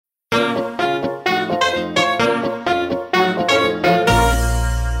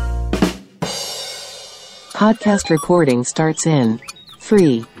Podcast recording starts in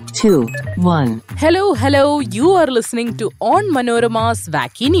 3, 2, 1. Hello. You are listening to Onmanorama's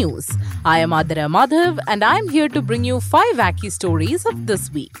Wacky News. I am Athira Madhav and I am here to bring you 5 wacky stories of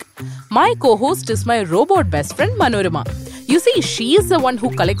this week. My co-host is my robot best friend Manorama. You see, she is the one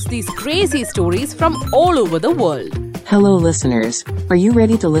who collects these crazy stories from all over the world. Hello listeners, are you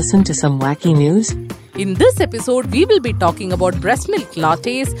ready to listen to some wacky news? In this episode, we will be talking about breast milk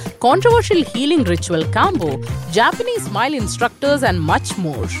lattes, controversial healing ritual combo, Japanese smile instructors and much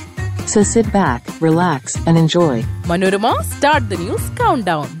more. So sit back, relax and enjoy. Manorama, start the news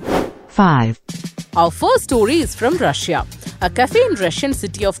countdown. 5. Our first story is from Russia. A cafe in Russian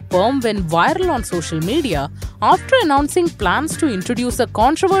city of Perm went viral on social media after announcing plans to introduce a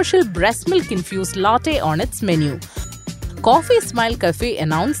controversial breast milk-infused latte on its menu. Coffee Smile Cafe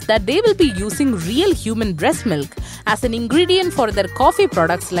announced that they will be using real human breast milk as an ingredient for their coffee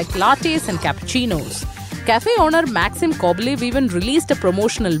products like lattes and cappuccinos. Cafe owner Maxim Kobylev even released a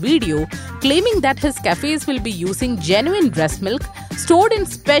promotional video claiming that his cafes will be using genuine breast milk stored in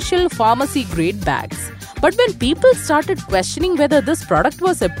special pharmacy-grade bags. But when people started questioning whether this product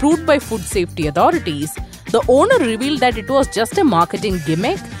was approved by food safety authorities, the owner revealed that it was just a marketing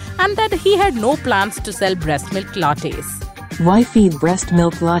gimmick and that he had no plans to sell breast milk lattes. Why feed breast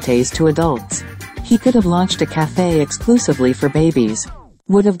milk lattes to adults? He could have launched a cafe exclusively for babies.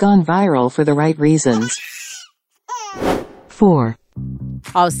 Would have gone viral for the right reasons. 4.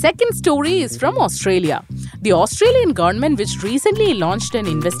 Our second story is from Australia. The Australian government, which recently launched an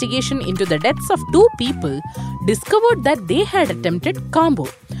investigation into the deaths of 2 people, discovered that they had attempted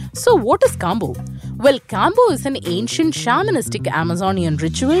Kambo. So what is Kambo? Well, Kambo is an ancient shamanistic Amazonian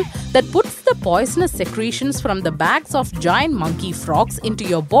ritual that puts the poisonous secretions from the backs of giant monkey frogs into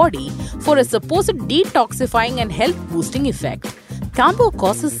your body for a supposed detoxifying and health-boosting effect. Kambo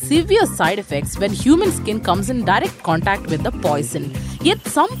causes severe side effects when human skin comes in direct contact with the poison. Yet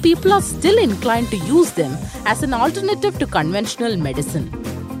some people are still inclined to use them as an alternative to conventional medicine.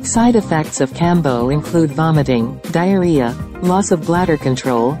 Side effects of Kambo include vomiting, diarrhea, loss of bladder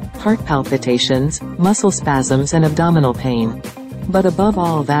control, heart palpitations, muscle spasms and abdominal pain. But above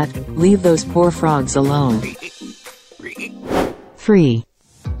all that, leave those poor frogs alone. 3.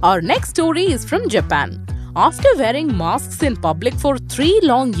 Our next story is from Japan. After wearing masks in public for 3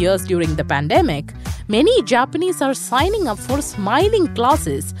 long years during the pandemic, many Japanese are signing up for smiling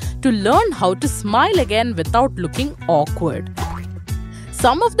classes to learn how to smile again without looking awkward.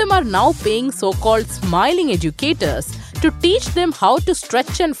 Some of them are now paying so-called smiling educators to teach them how to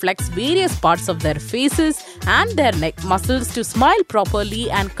stretch and flex various parts of their faces and their neck muscles to smile properly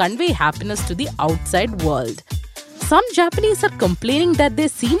and convey happiness to the outside world. Some Japanese are complaining that they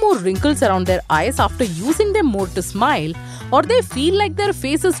see more wrinkles around their eyes after using them more to smile, or they feel like their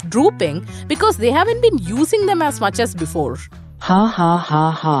face is drooping because they haven't been using them as much as before. Ha ha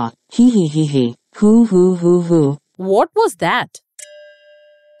ha ha. He. Hoo hoo hoo hoo. What was that?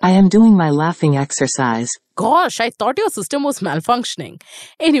 I am doing my laughing exercise. Gosh, I thought your system was malfunctioning.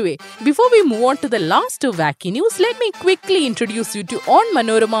 Anyway, before we move on to the last 2 wacky news, let me quickly introduce you to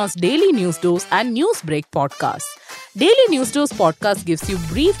Onmanorama's Daily News Dose and News Break podcasts. Daily News Dose podcast gives you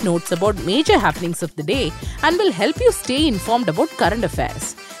brief notes about major happenings of the day and will help you stay informed about current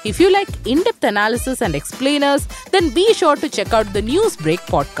affairs. If you like in-depth analysis and explainers, then be sure to check out the News Break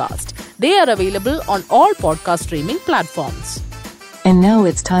podcast. They are available on all podcast streaming platforms. And now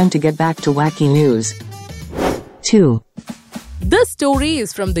it's time to get back to wacky news. 2. This story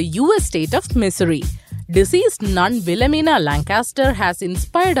is from the US state of Missouri. Deceased nun Wilhelmina Lancaster has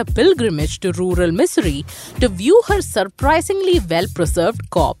inspired a pilgrimage to rural Missouri to view her surprisingly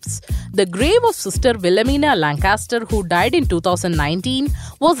well-preserved corpse. The grave of Sister Wilhelmina Lancaster, who died in 2019,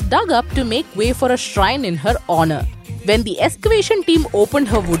 was dug up to make way for a shrine in her honor. When the excavation team opened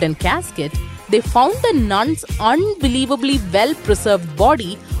her wooden casket, they found the nun's unbelievably well-preserved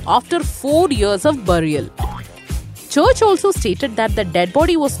body after 4 years of burial. Church also stated that the dead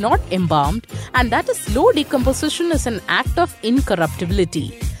body was not embalmed and that a slow decomposition is an act of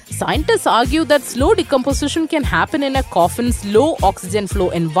incorruptibility. Scientists argue that slow decomposition can happen in a coffin's low oxygen flow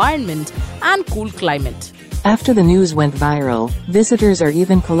environment and cool climate. After the news went viral, visitors are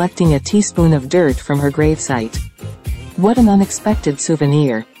even collecting a teaspoon of dirt from her gravesite. What an unexpected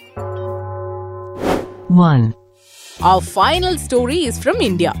souvenir. 1. Our final story is from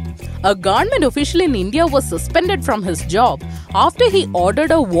India. A government official in India was suspended from his job after he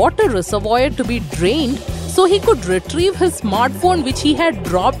ordered a water reservoir to be drained so he could retrieve his smartphone which he had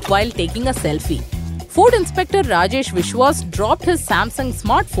dropped while taking a selfie. Food Inspector Rajesh Vishwas dropped his Samsung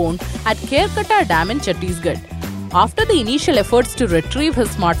smartphone at Kerkata Dam in Chhattisgarh. After the initial efforts to retrieve his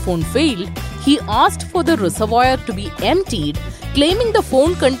smartphone failed, He asked for the reservoir to be emptied, claiming the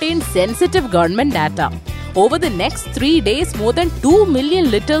phone contained sensitive government data. Over the next 3 days, more than 2 million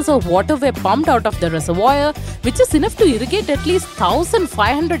liters of water were pumped out of the reservoir, which is enough to irrigate at least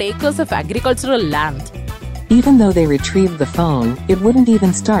 1,500 acres of agricultural land. Even though they retrieved the phone, it wouldn't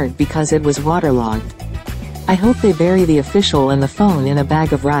even start because it was waterlogged. I hope they bury the official and the phone in a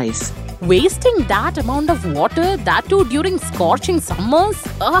bag of rice. Wasting that amount of water, that too during scorching summers?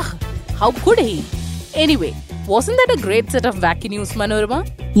 Ugh, how could he? Anyway, wasn't that a great set of wacky news, Manorama?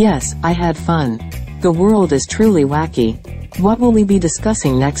 Yes, I had fun. The world is truly wacky. What will we be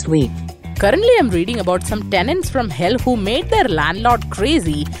discussing next week? Currently, I'm reading about some tenants from hell who made their landlord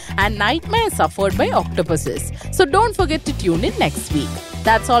crazy and nightmares suffered by octopuses. So don't forget to tune in next week.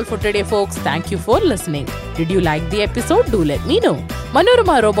 That's all for today, folks. Thank you for listening. Did you like the episode? Do let me know.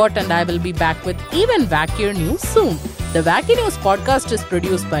 Manorama Robot and I will be back with even wackier news soon. The Wacky News podcast is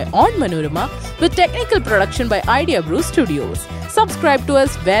produced by Onmanorama with technical production by Idea Brew Studios. Subscribe to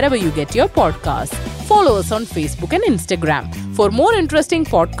us wherever you get your podcasts. Follow us on Facebook and Instagram. For more interesting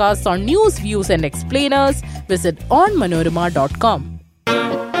podcasts on news, views and explainers, visit onmanorama.com.